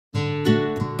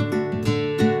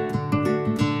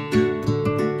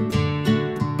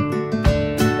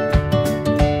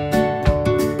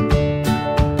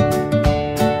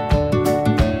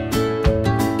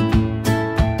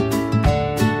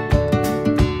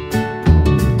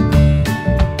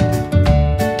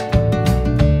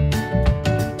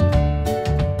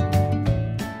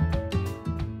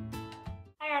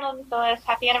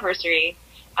anniversary.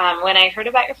 When I heard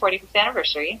about your 45th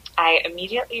anniversary, I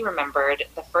immediately remembered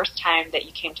the first time that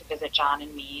you came to visit John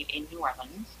and me in New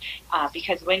Orleans,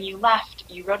 because when you left,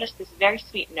 you wrote us this very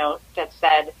sweet note that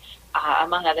said,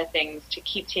 among other things, to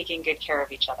keep taking good care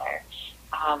of each other.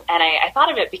 And I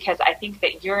thought of it because I think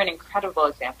that you're an incredible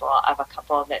example of a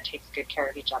couple that takes good care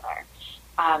of each other.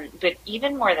 But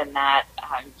even more than that,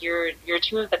 you're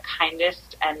two of the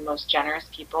kindest and most generous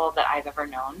people that I've ever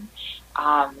known.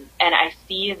 And I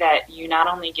see that you not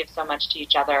only give so much to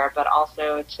each other, but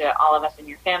also to all of us in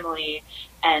your family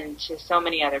and to so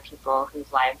many other people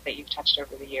whose lives that you've touched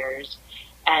over the years.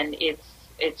 And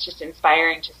it's just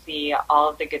inspiring to see all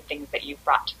of the good things that you've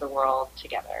brought to the world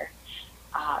together.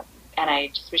 And I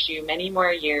just wish you many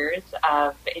more years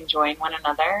of enjoying one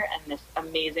another and this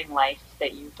amazing life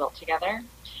that you built together.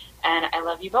 And I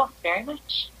love you both very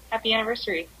much. Happy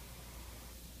anniversary.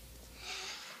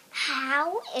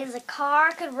 How is a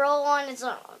car could roll on its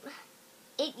own?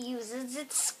 It uses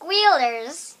its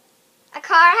squealers. A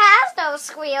car has no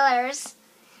squealers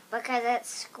because it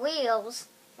squeals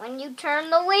when you turn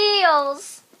the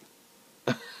wheels.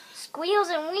 Squeals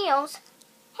and wheels.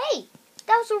 Hey,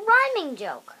 that was a rhyming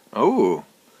joke. Oh.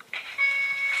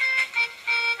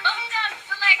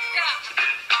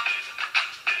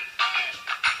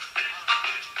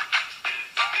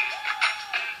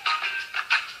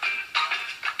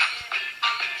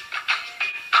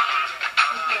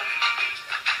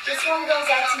 This one goes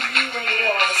out to you and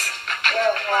yours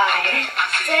worldwide.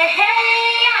 Say,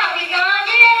 hey, I'll be gone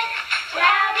today, but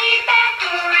I'll be back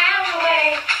around the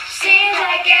way. Seems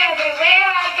like everywhere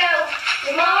I go,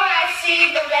 the more I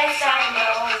see, the less I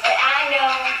know. But I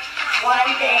know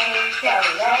one thing, that I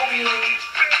love you.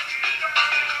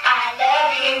 I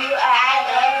love you, I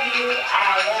love you,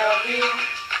 I love you.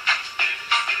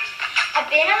 I've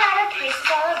been a lot of places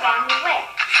all around the way.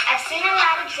 I've seen a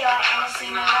lot of joy and I've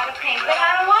seen a lot of pain. But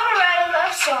I don't want to write a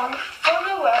love song for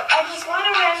the world. I just want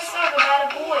to write a song about a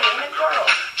boy and a girl.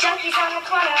 Junkies on the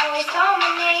corner always call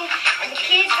my name, and the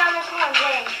kids on the corner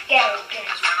playing ghetto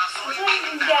games. Until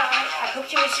you down, I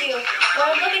hoped it was you. When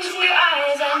I look into your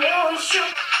eyes, I knew it was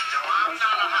true.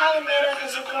 How we made up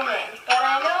as a romance, but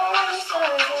I know all the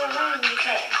stories are around you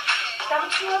can. Come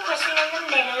to a person in the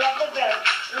middle of the road.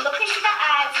 Look into the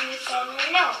eyes and you said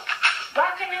no.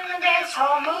 Rocking in the dance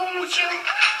hall, moving with you.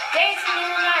 Dancing in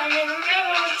the night in the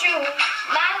middle with you.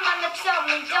 My mama told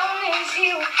me don't lose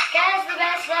you, 'cause the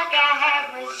best luck I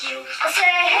have was you. I say,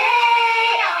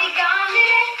 hey, I'll be gone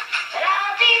today, but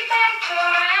I'll be back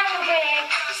around the way.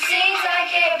 Seems like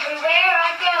everywhere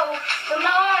I go, the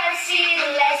more I see,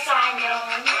 the less I know.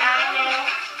 I know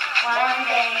one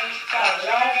thing, that I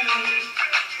love you.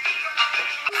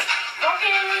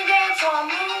 Walking in the dance hall,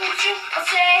 moving with you. I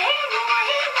say, hey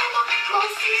mama,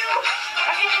 close to you.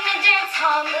 Rocking in the dance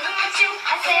hall, moving with you.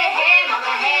 I say, hey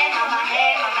mama, hey mama,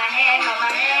 hey mama, hey mama,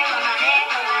 hey mama, hey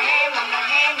mama, hey mama,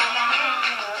 hey mama, hey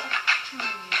mama.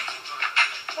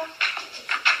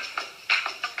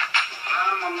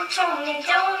 Mama told me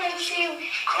don't lose you,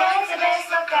 'cause the best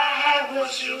luck I had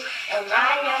was you. And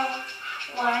I know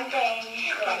one thing,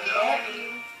 that I love you.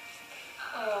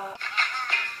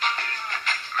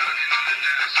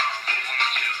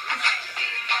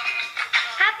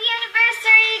 Happy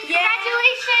anniversary!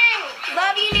 Congratulations!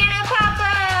 Love you, Nana Papa!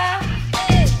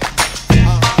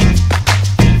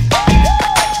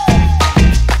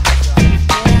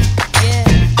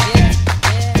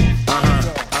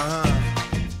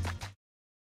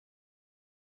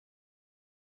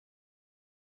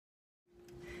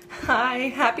 Hi,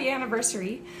 happy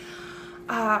anniversary.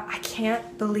 I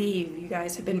can't believe you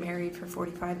guys have been married for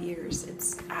 45 years.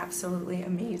 It's absolutely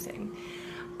amazing.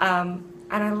 And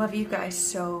I love you guys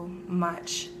so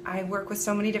much. I work with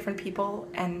so many different people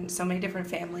and so many different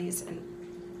families, and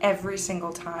every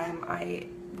single time I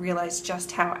realize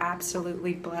just how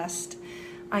absolutely blessed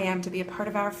I am to be a part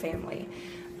of our family.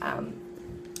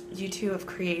 You two have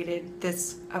created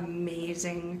this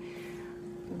amazing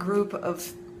group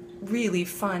of really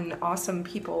fun, awesome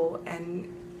people, and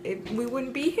we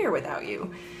wouldn't be here without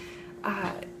you.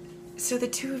 So the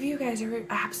two of you guys are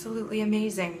absolutely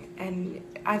amazing, and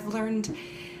I've learned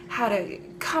how to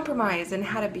compromise and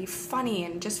how to be funny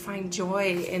and just find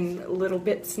joy in little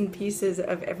bits and pieces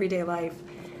of everyday life,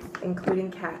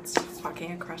 including cats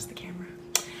walking across the camera.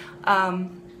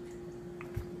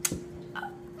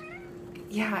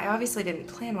 Yeah, I obviously didn't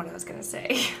plan what I was gonna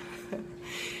say,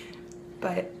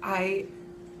 but I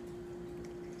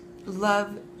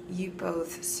love you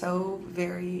both so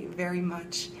very, very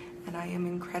much, and I am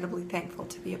incredibly thankful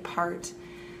to be a part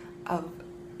of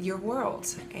your world,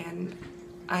 and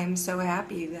I'm so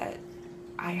happy that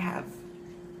I have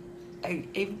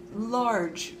a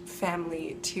large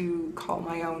family to call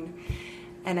my own,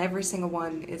 and every single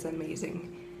one is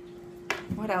amazing.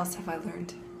 What else have I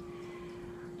learned?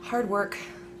 Hard work.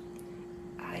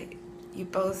 You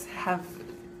both have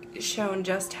shown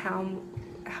just how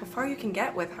far you can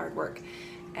get with hard work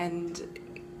and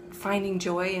finding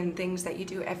joy in things that you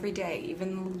do every day,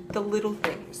 even the little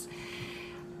things.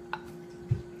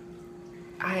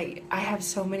 I have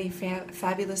so many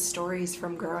fabulous stories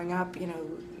from growing up, you know,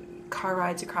 car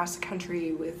rides across the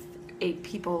country with 8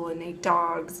 people and 8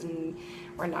 dogs,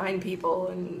 or 9 people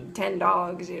and 10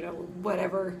 dogs, you know,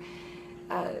 whatever.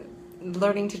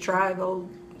 Learning to drive,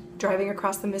 driving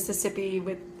across the Mississippi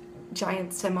with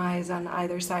giant semis on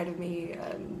either side of me.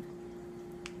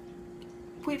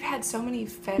 We've had so many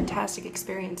fantastic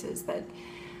experiences that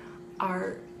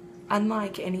are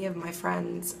unlike any of my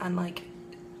friends, unlike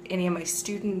any of my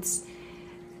students,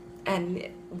 and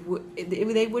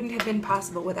they wouldn't have been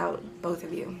possible without both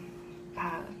of you.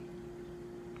 I'm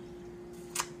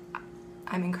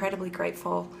incredibly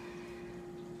grateful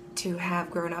to have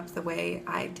grown up the way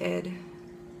I did,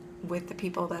 with the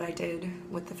people that I did,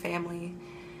 with the family,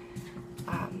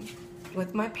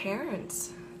 with my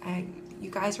parents. You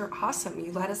guys are awesome.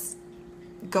 You let us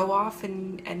go off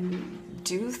and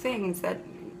do things that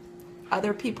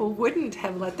other people wouldn't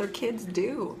have let their kids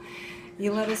do.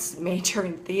 You let us major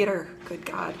in theater, good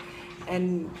God,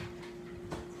 and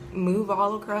move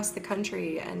all across the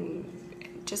country and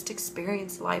just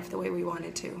experience life the way we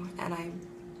wanted to. And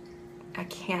I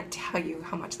can't tell you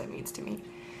how much that means to me.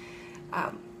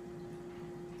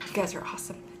 You guys are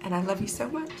awesome, and I love you so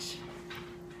much.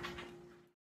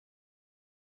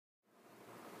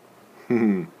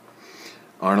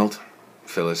 Arnold,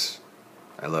 Phyllis,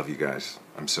 I love you guys.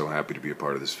 I'm so happy to be a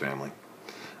part of this family.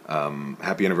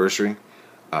 Happy anniversary.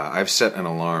 I've set an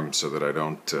alarm so that I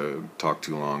don't talk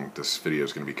too long. This video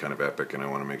is going to be kind of epic, and I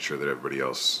want to make sure that everybody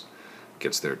else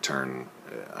gets their turn.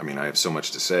 I mean, I have so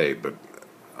much to say, but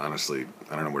honestly,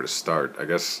 I don't know where to start. I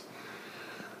guess...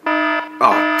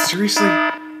 Oh, seriously?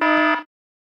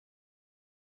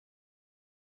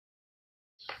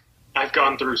 I've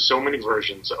gone through so many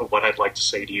versions of what I'd like to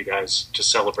say to you guys to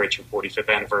celebrate your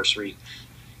 45th anniversary.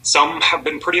 Some have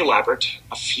been pretty elaborate.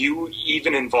 A few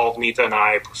even involve Nita and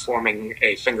I performing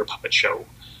a finger puppet show.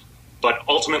 But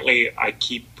ultimately, I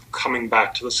keep coming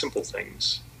back to the simple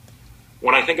things.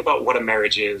 When I think about what a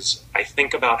marriage is, I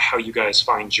think about how you guys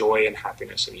find joy and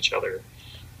happiness in each other.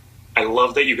 I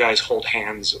love that you guys hold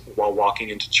hands while walking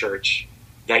into church,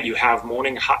 that you have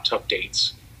morning hot tub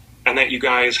dates, and that you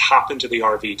guys hop into the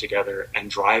RV together and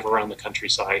drive around the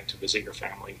countryside to visit your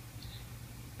family.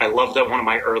 I love that one of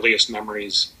my earliest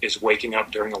memories is waking up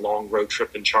during a long road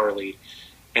trip in Charlie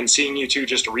and seeing you two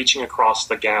just reaching across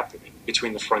the gap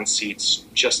between the front seats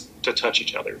just to touch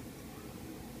each other.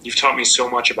 You've taught me so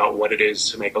much about what it is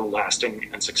to make a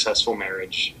lasting and successful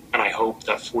marriage, and I hope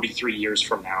that 43 years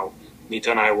from now,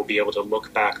 Nita and I will be able to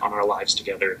look back on our lives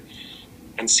together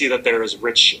and see that they're as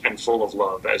rich and full of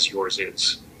love as yours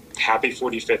is. Happy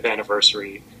 45th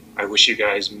anniversary. I wish you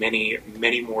guys many,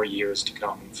 many more years to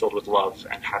come filled with love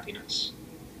and happiness.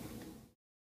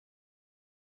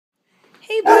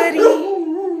 Hey, buddy.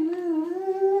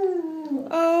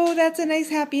 Oh, that's a nice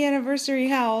happy anniversary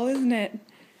howl, isn't it?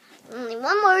 Only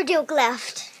one more joke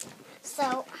left.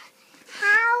 So,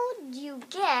 how do you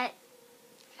get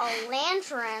a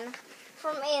lantern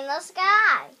from in the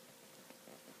sky?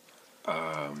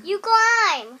 You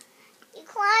climb. You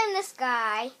climb the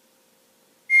sky.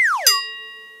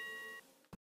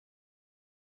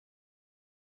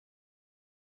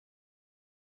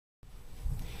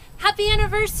 Happy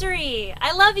anniversary!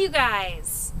 I love you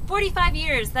guys! 45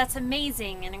 years, that's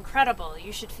amazing and incredible.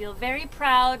 You should feel very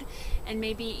proud and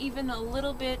maybe even a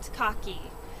little bit cocky.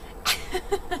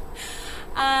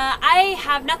 I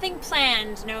have nothing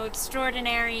planned, no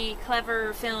extraordinary,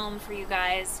 clever film for you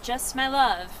guys, just my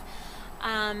love.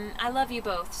 I love you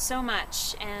both so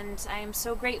much, and I am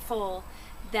so grateful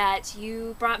that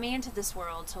you brought me into this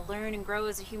world to learn and grow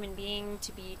as a human being,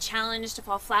 to be challenged, to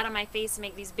fall flat on my face and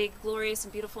make these big, glorious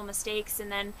and beautiful mistakes, and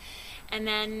then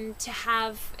to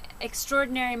have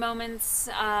extraordinary moments.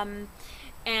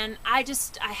 And I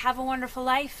have a wonderful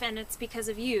life, and it's because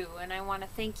of you, and I want to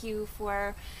thank you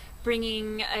for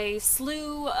bringing a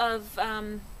slew of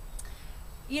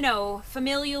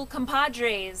familial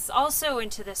compadres also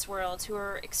into this world who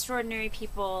are extraordinary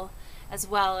people as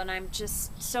well, and I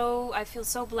feel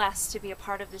so blessed to be a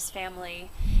part of this family.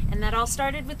 And that all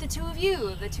started with the two of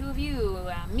you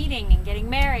meeting and getting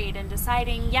married and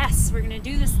deciding, yes, we're going to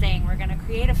do this thing, we're going to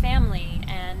create a family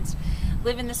and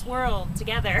live in this world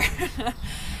together.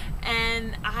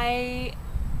 And I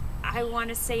I want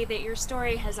to say that your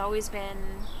story has always been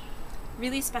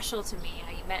really special to me.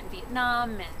 How you met in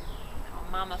Vietnam, and how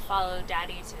Mama followed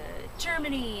Daddy to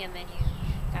Germany, and then you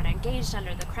got engaged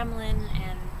under the Kremlin.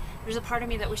 And there's a part of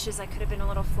me that wishes I could have been a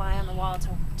little fly on the wall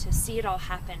to see it all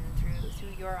happen through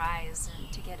your eyes,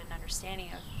 and to get an understanding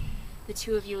of the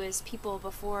two of you as people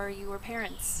before you were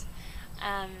parents.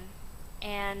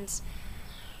 And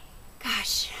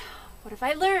gosh, what have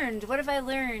I learned? What have I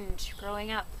learned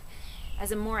growing up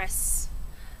as a Morris?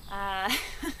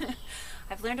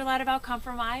 I've learned a lot about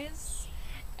compromise,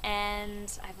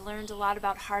 and I've learned a lot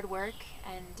about hard work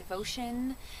and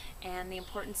devotion and the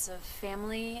importance of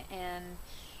family, and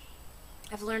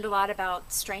I've learned a lot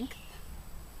about strength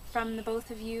from the both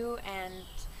of you, and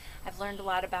I've learned a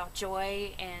lot about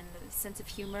joy and a sense of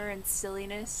humor and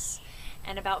silliness,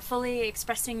 and about fully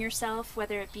expressing yourself,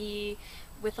 whether it be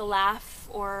with a laugh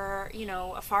or, you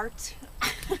know, a fart.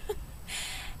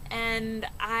 And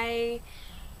I've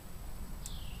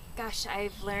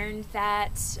learned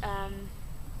that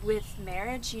with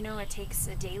marriage, you know, it takes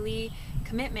a daily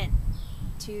commitment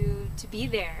to be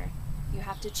there. You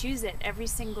have to choose it every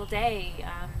single day,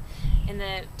 in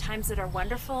the times that are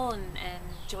wonderful and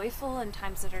joyful, and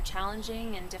times that are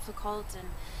challenging and difficult, and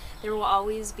there will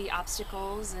always be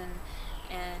obstacles, and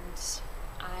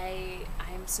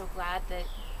I'm so glad that,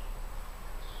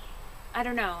 I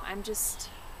don't know, I'm just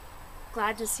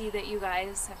glad to see that you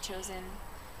guys have chosen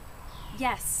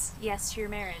yes to your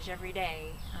marriage every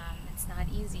day. It's not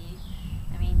easy.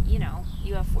 I mean, you know,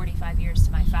 you have 45 years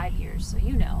to my 5 years, so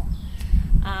you know.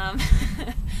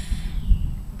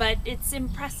 But it's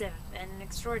impressive and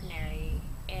extraordinary,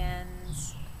 and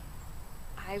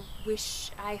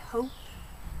I hope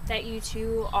that you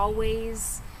two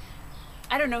always,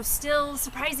 I don't know, still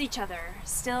surprise each other,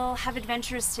 still have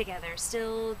adventures together,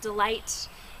 still delight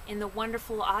in the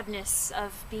wonderful oddness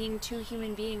of being two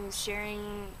human beings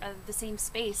sharing the same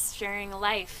space, sharing a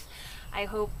life. I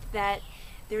hope that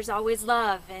there's always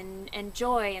love and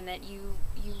joy, and that you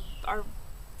are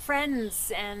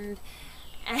friends, and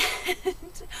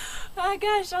oh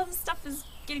gosh, all this stuff is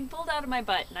getting pulled out of my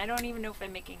butt, and I don't even know if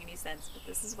I'm making any sense, but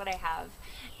this is what I have.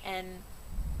 And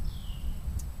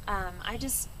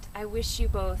I wish you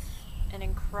both an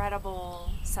incredible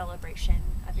celebration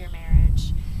of your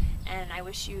marriage, and I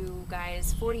wish you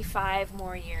guys 45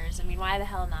 more years. I mean, why the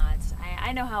hell not?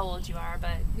 I know how old you are,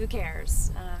 but who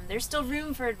cares? There's still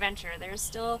room for adventure. There's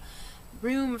still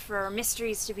room for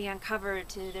mysteries to be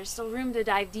uncovered. There's still room to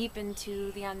dive deep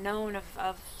into the unknown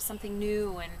of something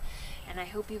new, and I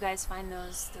hope you guys find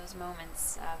those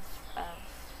moments of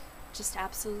just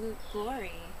absolute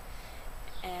glory.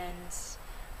 And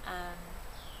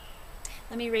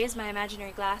let me raise my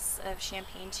imaginary glass of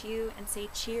champagne to you and say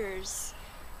cheers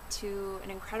to an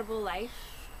incredible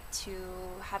life, to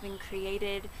having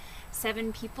created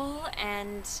 7 people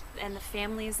and the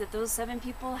families that those 7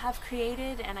 people have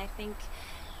created. And I think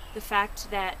the fact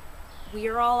that we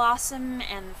are all awesome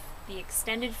and the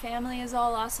extended family is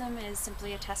all awesome is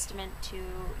simply a testament to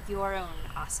your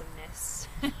own awesomeness.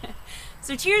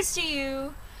 So cheers to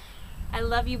you. I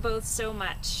love you both so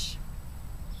much.